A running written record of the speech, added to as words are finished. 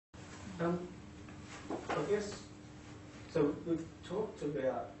I guess, so we've talked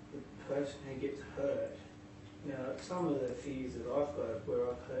about the person who gets hurt. Now, some of the fears that I've got where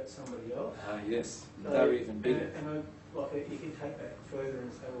I've hurt somebody else. Yes, So, they're even bigger. And like, you can take that further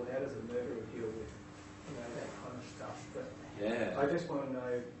and say, well, how does a murderer deal with, that kind of stuff? But Yeah. I just want to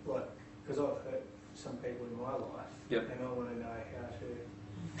know, like, because I've hurt some people in my life, Yep. and I want to know how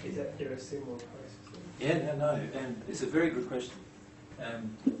to. Is that there a similar process? Yeah, no, and it's a very good question.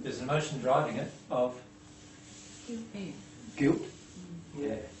 There's an emotion driving it of guilt.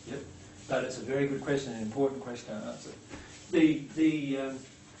 Yeah, yep. But it's a very good question, an important question to answer.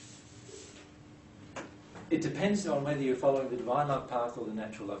 It depends on whether you're following the divine love path or the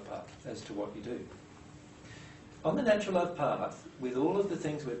natural love path as to what you do. On the natural love path, with all of the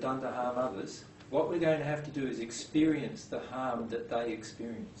things we've done to harm others, what we're going to have to do is experience the harm that they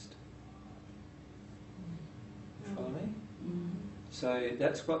experienced. Follow me? So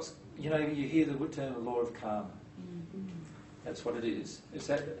that's what's, you hear the term the law of karma. That's what it is. It's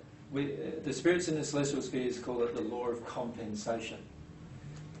that the spirits in the celestial spheres call it the law of compensation.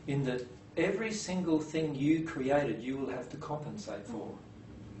 In that every single thing you created, you will have to compensate for.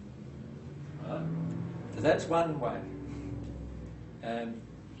 Right? So that's one way.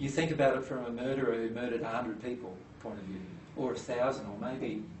 You think about it from a murderer who murdered 100 people point of view, or 1,000, or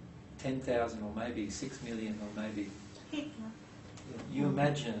maybe 10,000, or maybe 6 million, or maybe... You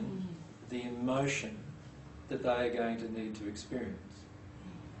imagine the emotion that they are going to need to experience.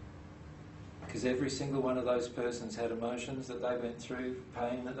 Because every single one of those persons had emotions that they went through,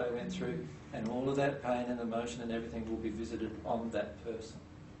 pain that they went through, and all of that pain and emotion and everything will be visited on that person.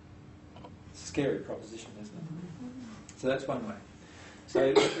 It's a scary proposition, isn't it? So that's one way.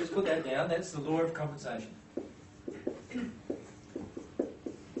 So let's put that down. That's the law of compensation.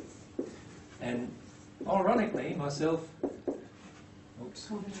 And ironically, myself...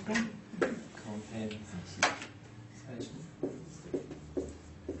 Oops.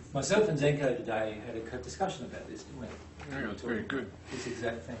 Myself and Zenko today had a discussion about this, didn't we? Yeah, it's very good. This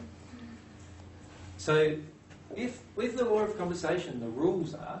exact thing. So, if with the law of compensation, the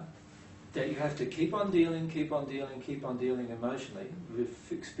rules are that you have to keep on dealing emotionally.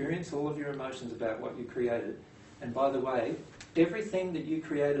 Experience all of your emotions about what you created. And by the way, everything that you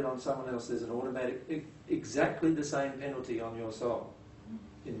created on someone else, there's an automatic, exactly the same penalty on your soul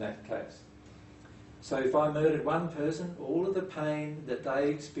in that case. So if I murdered one person, all of the pain that they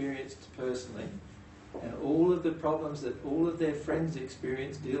experienced personally, and all of the problems that all of their friends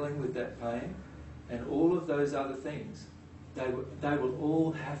experienced dealing with that pain, and all of those other things, they will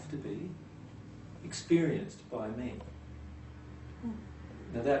all have to be experienced by me.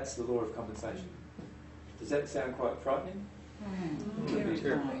 Now that's the law of compensation. Does that sound quite frightening?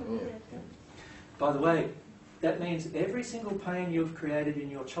 By the way, that means every single pain you've created in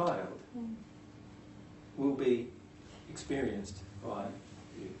your child will be experienced by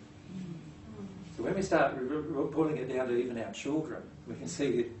you. So when we start pulling it down to even our children, we can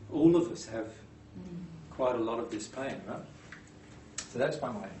see that all of us have quite a lot of this pain, right? So that's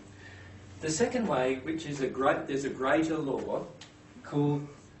one way. The second way, which is there's a greater law called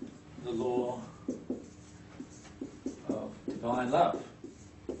the law of divine love.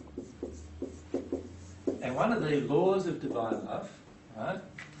 And one of the laws of divine love, right,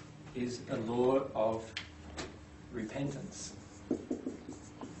 is a law of repentance.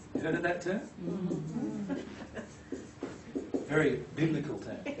 You heard of that term? Mm-hmm. Very biblical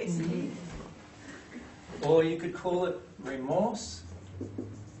term. Or you could call it remorse.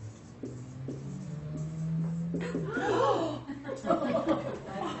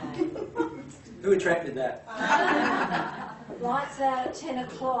 Who attracted that? Lights out at 10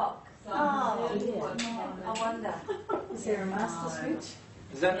 o'clock. Oh, yeah. I wonder. Is there a master switch?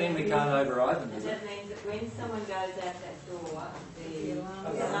 Does that mean we can't override them? That means that when someone goes out that door, the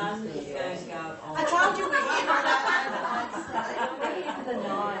alarm is going to go on. I told you we're here for the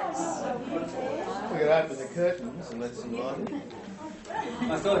night. We could open the curtains and let some light in.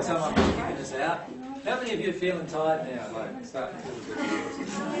 I thought someone was kicking us out. How many of you are feeling tired now? Like, starting to feel a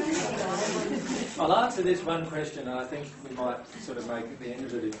bit. I'll answer this one question, and I think we might sort of make it the end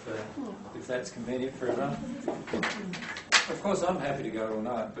of it if that's convenient for everyone. Of course, I'm happy to go all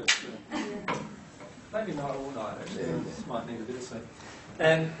night, but maybe not all night, actually. This might need a bit of sleep.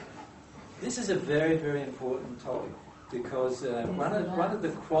 And this is a very, very important topic, because one of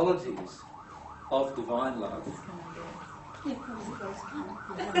the qualities of divine love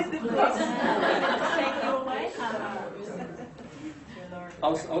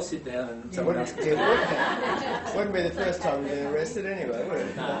I'll sit down and someone else can Wouldn't be the first time you've been arrested anyway, would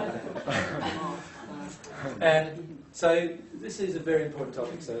it? And So this is a very important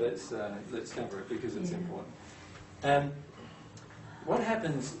topic, so let's cover it because it's important. What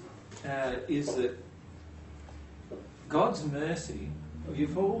happens is that God's mercy,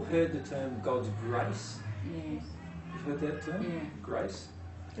 you've all heard the term God's grace. Yes. You've heard that term? Yeah. Grace.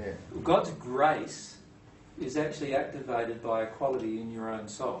 Yeah. God's grace is actually activated by a quality in your own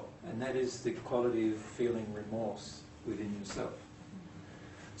soul, and that is the quality of feeling remorse within yourself.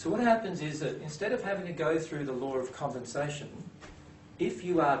 So what happens is that instead of having to go through the law of compensation, if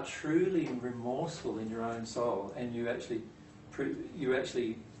you are truly remorseful in your own soul and you actually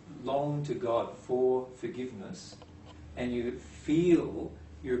long to God for forgiveness, and you feel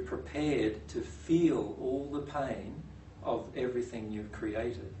you're prepared to feel all the pain of everything you've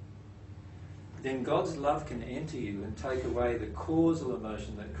created, then God's love can enter you and take away the causal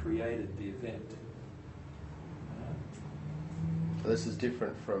emotion that created the event. So this is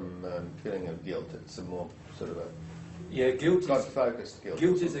different from feeling of guilt. It's a more sort of a Guilt God-focused guilt.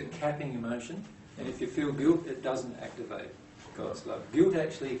 Guilt is a capping emotion, and if you feel guilt, it doesn't activate God's love. Guilt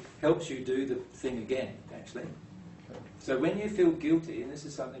actually helps you do the thing again, actually. So when you feel guilty, and this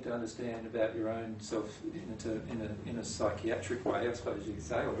is something to understand about your own self in a psychiatric way, I suppose you could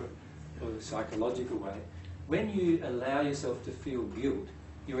say, or a psychological way, when you allow yourself to feel guilt,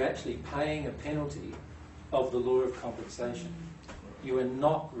 you're actually paying a penalty of the law of compensation. You are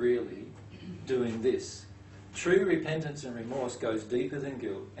not really doing this. True repentance and remorse goes deeper than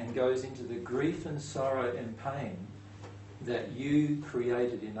guilt and goes into the grief and sorrow and pain that you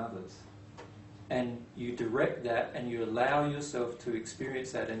created in others. And you direct that and you allow yourself to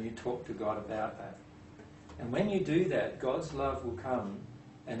experience that and you talk to God about that. And when you do that, God's love will come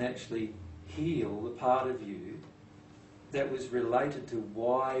and actually heal the part of you that was related to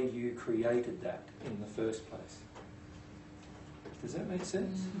why you created that in the first place. Does that make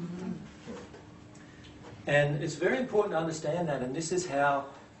sense? Mm-hmm. And it's very important to understand that, and this is how,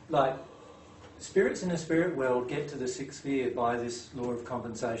 like, spirits in the spirit world get to the sixth sphere by this law of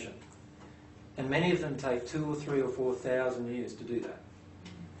compensation. And many of them take 2,000 or 3,000 or 4,000 years to do that.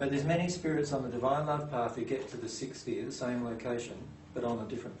 But there's many spirits on the divine love path who get to the sixth sphere, the same location, but on a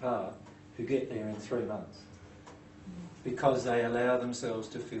different path, who get there in 3 months. Because they allow themselves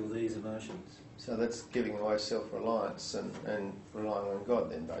to feel these emotions. So that's giving away self-reliance and relying on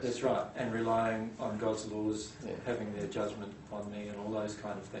God then, basically. That's right, and relying on God's laws, Yeah. having their judgment on me and all those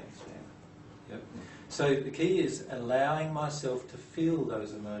kind of things. Yeah. Yep. So the key is allowing myself to feel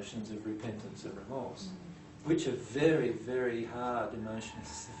those emotions of repentance and remorse, which are very, very hard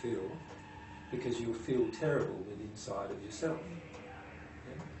emotions to feel, because you'll feel terrible within inside of yourself.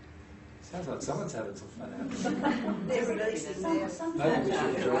 Yeah. Sounds like someone's having some fun out there. Maybe we should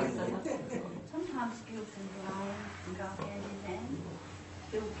join them. Sometimes guilt and blame can go hand in hand.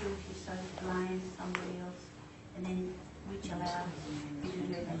 Feel guilty, so blame somebody else, and then which allows you to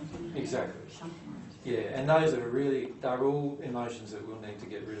do that thing. Exactly. Something. Yeah, and those are really, they're all emotions that we'll need to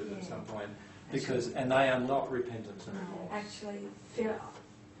get rid of at some point, because, and they are not repentance and remorse. Actually,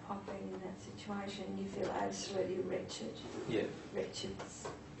 I've been in that situation. You feel absolutely wretched. Yeah. Wretched.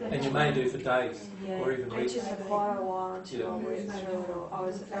 And you may do for days, Yeah, or even weeks. wretched for quite a while until I Yeah. worked through it all.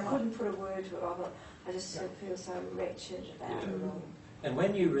 I couldn't put a word to it. I just feel so wretched about it all. And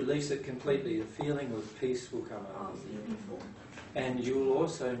when you release it completely, a feeling of peace will come Oh, over you. beautiful. And you'll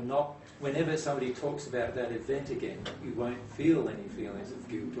also not, whenever somebody talks about that event again, you won't feel any feelings of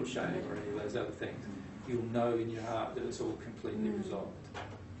guilt or shame or any of those other things. You'll know in your heart that it's all completely resolved.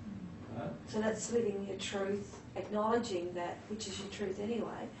 Right? So that's living your truth, acknowledging that, which is your truth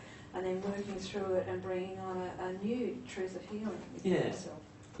anyway, and then working through it and bringing on a new truth of healing within Yeah. yourself.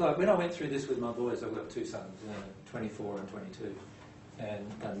 Like when I went through this with my boys, I've got 2 sons, 24 and 22,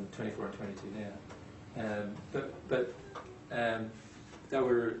 and 24 and 22 now. But they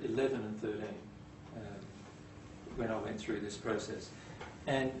were 11 and 13 when I went through this process.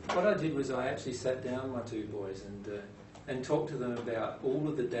 And what I did was I actually sat down with my 2 boys and talked to them about all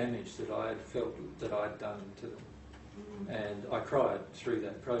of the damage that I had felt that I'd done to them. And I cried through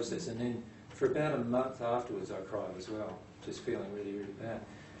that process. And then for about a month afterwards, I cried as well, just feeling really, really bad.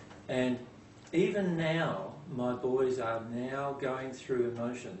 And even now, my boys are now going through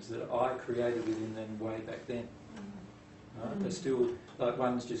emotions that I created within them way back then. Right? They're still, like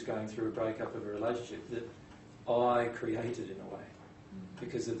one's just going through a breakup of a relationship that I created in a way.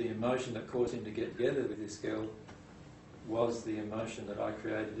 Because of the emotion that caused him to get together with this girl was the emotion that I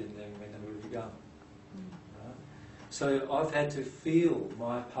created in them when they were young. Right? So I've had to feel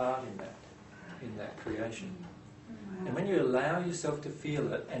my part in that creation. And when you allow yourself to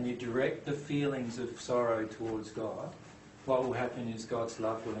feel it and you direct the feelings of sorrow towards God, what will happen is God's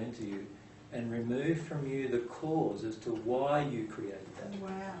love will enter you and remove from you the cause as to why you created that. Wow.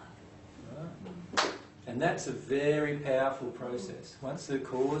 Right? And that's a very powerful process. Once the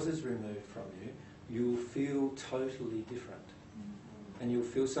cause is removed from you, you'll feel totally different. And you'll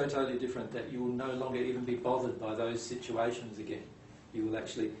feel so totally different that you will no longer even be bothered by those situations again. You will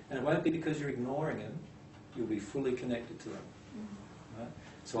actually, and it won't be because you're ignoring them, you'll be fully connected to them. Right?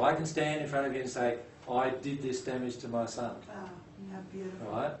 So I can stand in front of you and say, I did this damage to my son. Oh, how beautiful.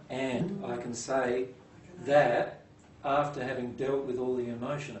 Right? And I can say that after having dealt with all the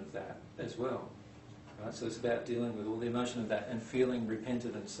emotion of that as well. Right? So it's about dealing with all the emotion of that and feeling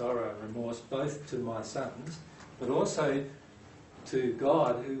repentant and sorrow and remorse, both to my sons, but also to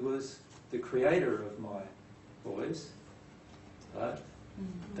God, who was the creator of my boys. Right?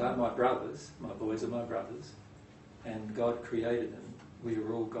 They're my brothers. My boys are my brothers. And God created them. We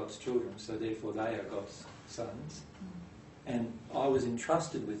are all God's children, so therefore they are God's sons. And I was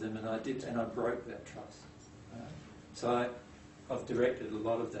entrusted with them, and I broke that trust. Right? So I've directed a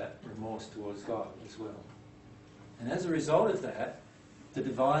lot of that remorse towards God as well. And as a result of that, the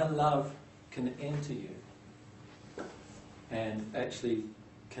divine love can enter you and actually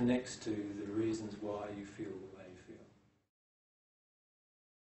connects to the reasons why you feel